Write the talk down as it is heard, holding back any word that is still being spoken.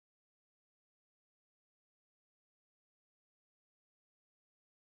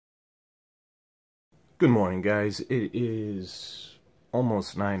Good morning, guys. It is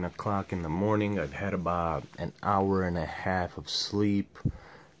almost 9 o'clock in the morning. I've had about an hour and a half of sleep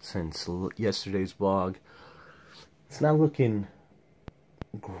since yesterday's vlog. It's not looking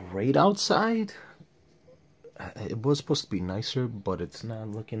great outside. It was supposed to be nicer, but it's not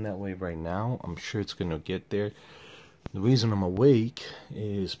looking that way right now. I'm sure it's gonna get there. The reason I'm awake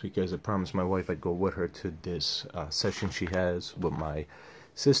is because I promised my wife I'd go with her to this session she has with my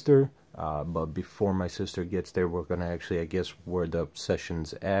sister. But before my sister gets there, we're gonna actually, I guess, where the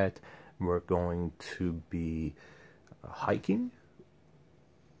session's at, we're going to be hiking.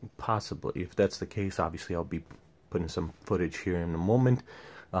 Possibly. If that's the case, obviously I'll be putting some footage here in a moment.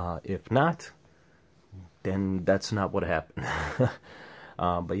 If not, then that's not what happened.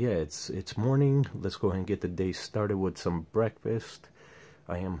 But yeah, it's morning. Let's go ahead and get the day started with some breakfast.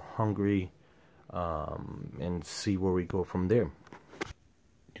 I am hungry, and see where we go from there.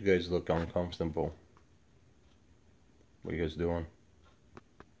 You guys look uncomfortable. What are you guys doing?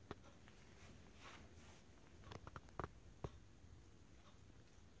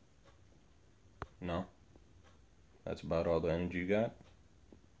 No? That's about all the energy you got?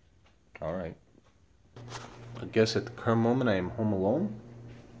 Alright. I guess at the current moment I am home alone.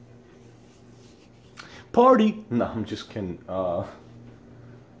 Party! No, I'm just kidding. No,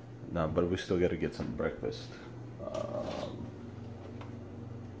 but we still gotta get some breakfast.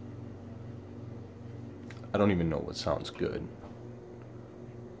 I don't even know what sounds good.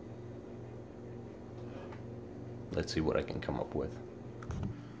 Let's see what I can come up with.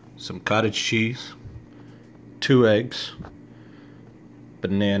 Some cottage cheese, 2 eggs,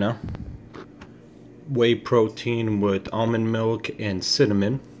 banana, whey protein with almond milk and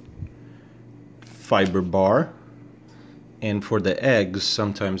cinnamon, fiber bar, and for the eggs,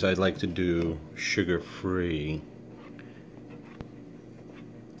 sometimes I like to do sugar-free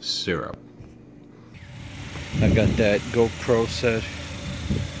syrup. I got that GoPro set.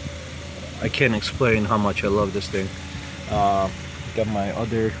 I can't explain how much I love this thing. Got my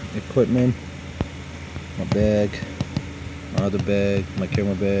other equipment, my bag, my other bag, my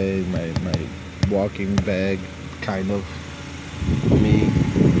camera bag, my walking bag, kind of. Me.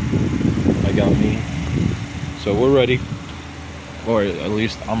 I got me. So we're ready. Or at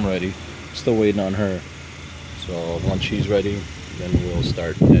least I'm ready. Still waiting on her. So once she's ready, then we'll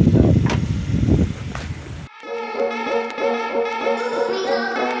start heading out.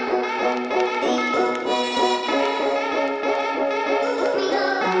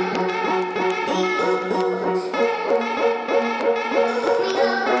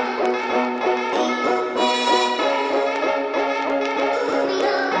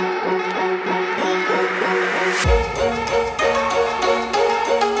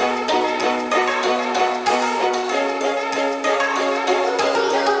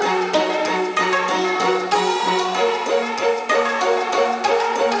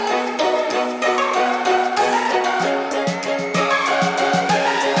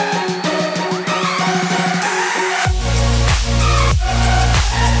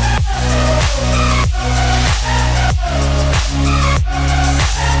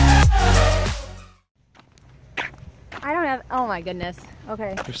 Oh my goodness.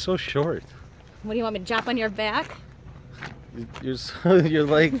 Okay. You're so short. What do you want me to jump on your back? You're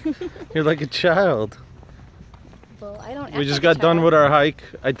like a child. Well, I don't. We just got done with our hike.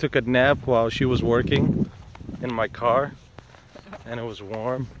 I took a nap while she was working in my car, and it was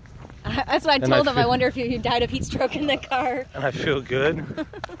warm. That's what I told him. I wonder if you died of heat stroke in the car. And I feel good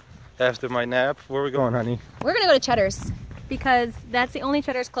after my nap. Where are we going, honey? We're gonna go to Cheddar's because that's the only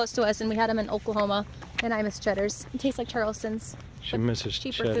Cheddar's close to us, and we had them in Oklahoma. And I miss Cheddar's. It tastes like Charleston's. She misses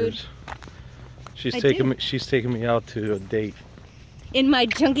cheaper Cheddar's. Food. She's taking me out to a date. In my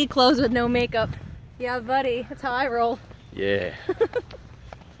junky clothes with no makeup. Yeah, buddy. That's how I roll. Yeah.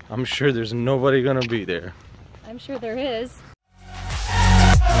 I'm sure there's nobody gonna be there. I'm sure there is.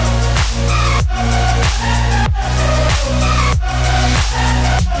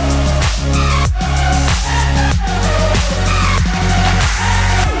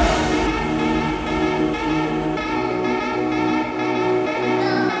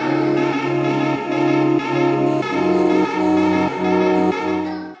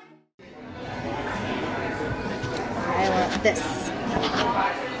 This.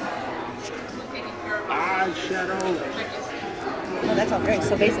 Eyeshadow. Oh, that's all great.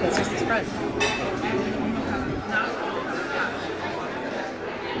 So basically, it's just this front.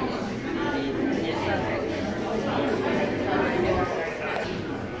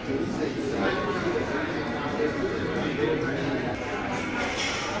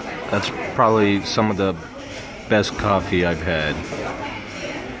 That's probably some of the best coffee I've had.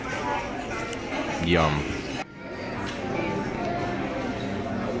 Yum.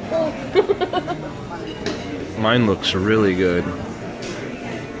 Mine looks really good.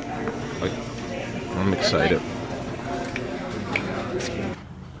 Like, I'm excited.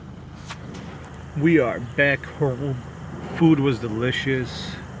 We are back home. Food was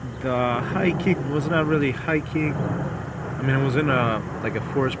delicious. The hiking was not really hiking. I mean, it was in like a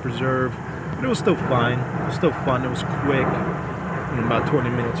forest preserve, but it was still fine. It was still fun. It was quick, in about 20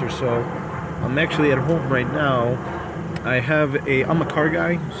 minutes or so. I'm actually at home right now. I'm a car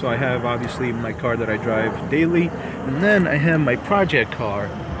guy, so I have obviously my car that I drive daily, and then I have my project car,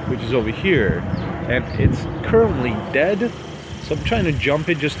 which is over here, and it's currently dead. So I'm trying to jump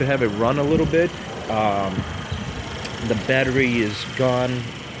it just to have it run a little bit. The battery is gone,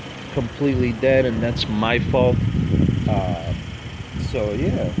 completely dead, and that's my fault. So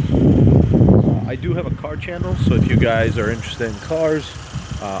yeah, I do have a car channel, so if you guys are interested in cars,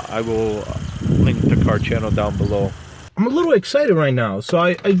 I will link the car channel down below. I'm a little excited right now. So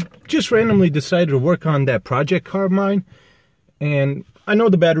I just randomly decided to work on that project car of mine, and I know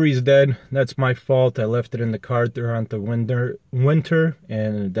the battery is dead. That's my fault. I left it in the car throughout the winter,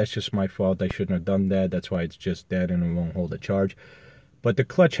 and that's just my fault. I shouldn't have done that. That's why it's just dead and it won't hold a charge. But the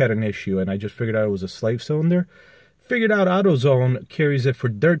clutch had an issue, and I just figured out it was a slave cylinder. Figured out AutoZone carries it for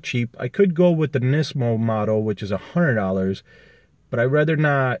dirt cheap. I could go with the Nismo model, which is $100, but I'd rather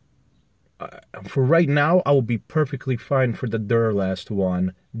not. For right now, I will be perfectly fine for the Duralast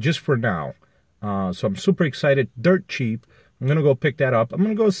one, just for now. So I'm super excited. Dirt cheap. I'm gonna go pick that up. I'm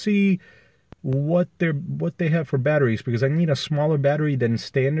gonna go see what they have for batteries, because I need a smaller battery than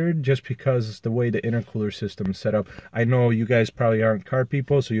standard, just because the way the intercooler system is set up. I know you guys probably aren't car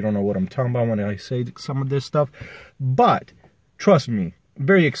people, so you don't know what I'm talking about when I say some of this stuff. But trust me,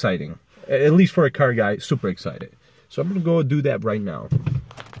 very exciting. At least for a car guy, super excited. So I'm gonna go do that right now.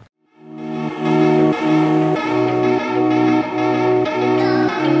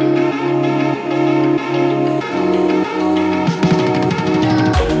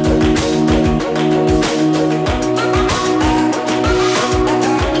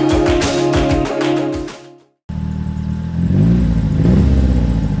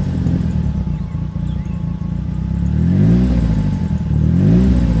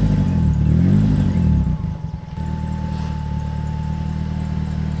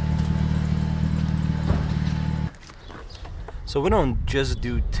 So we don't just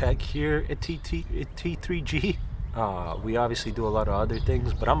do tech here at T3G. We obviously do a lot of other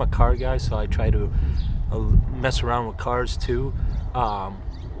things, but I'm a car guy, so I try to mess around with cars too.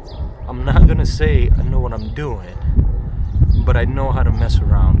 I'm not gonna say I know what I'm doing, but I know how to mess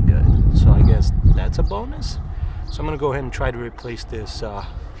around good. So I guess that's a bonus. So I'm gonna go ahead and try to replace this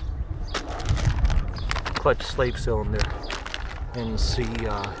clutch slave cylinder and see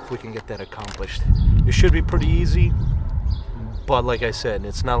if we can get that accomplished. It should be pretty easy. But like I said,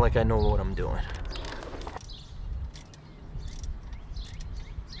 it's not like I know what I'm doing.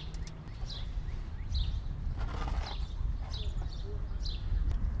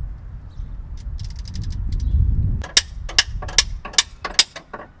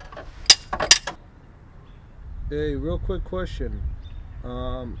 Hey, real quick question.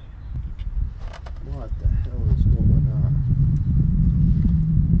 What the hell is going on?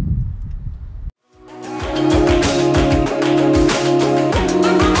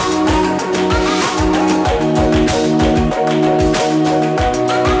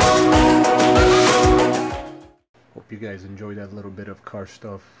 Hope you guys enjoyed that little bit of car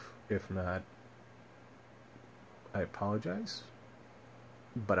stuff. If not, I apologize.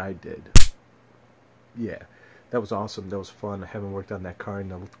 But I did. Yeah. That was awesome. That was fun. I haven't worked on that car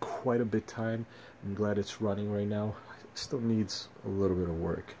in quite a bit of time. I'm glad it's running right now. It still needs a little bit of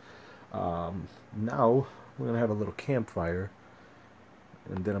work. Now we're gonna have a little campfire,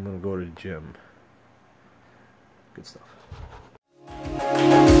 and then I'm gonna go to the gym. Good stuff.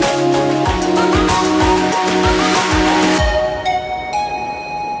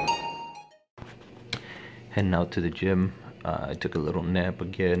 Heading out to the gym. I took a little nap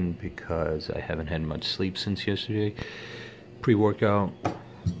again because I haven't had much sleep since yesterday. Pre-workout, a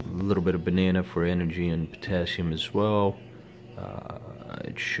little bit of banana for energy and potassium as well.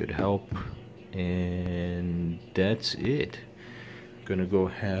 It should help, and that's it. Gonna go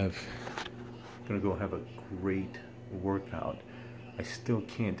have a great workout. I still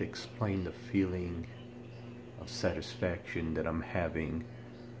can't explain the feeling of satisfaction that I'm having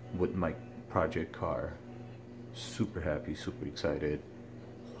with my project car. Super happy, super excited.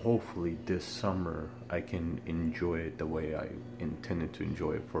 Hopefully this summer I can enjoy it the way I intended to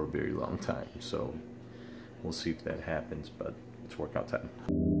enjoy it for a very long time. So we'll see if that happens, but it's workout time.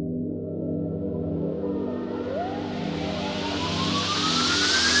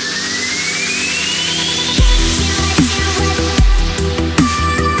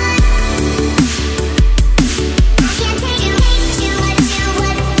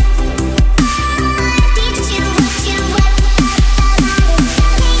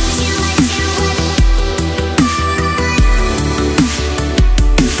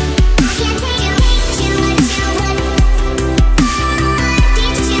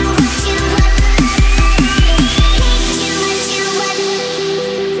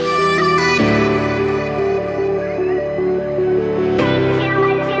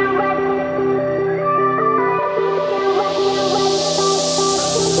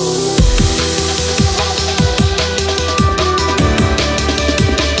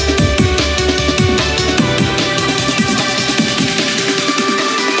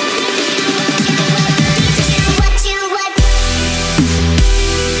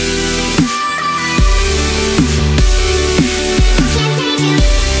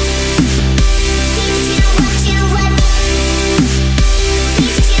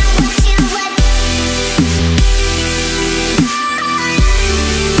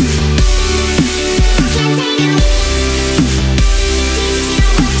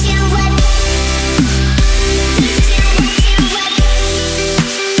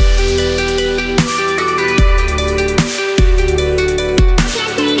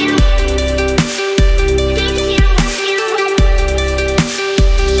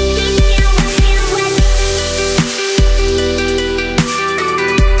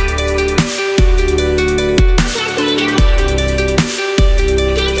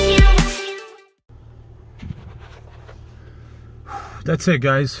 that's it,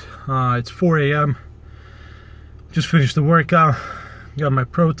 guys. It's 4 a.m. Just finished the workout. Got my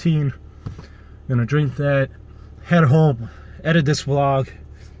protein. Gonna drink that. Head home. Edit this vlog.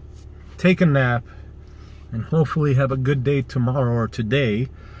 Take a nap. And hopefully have a good day tomorrow or today.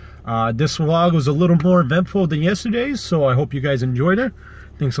 This vlog was a little more eventful than yesterday's, so I hope you guys enjoyed it.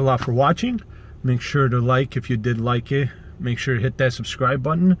 Thanks a lot for watching. Make sure to like if you did like it. Make sure to hit that subscribe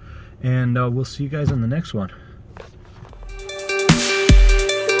button. And we'll see you guys in the next one.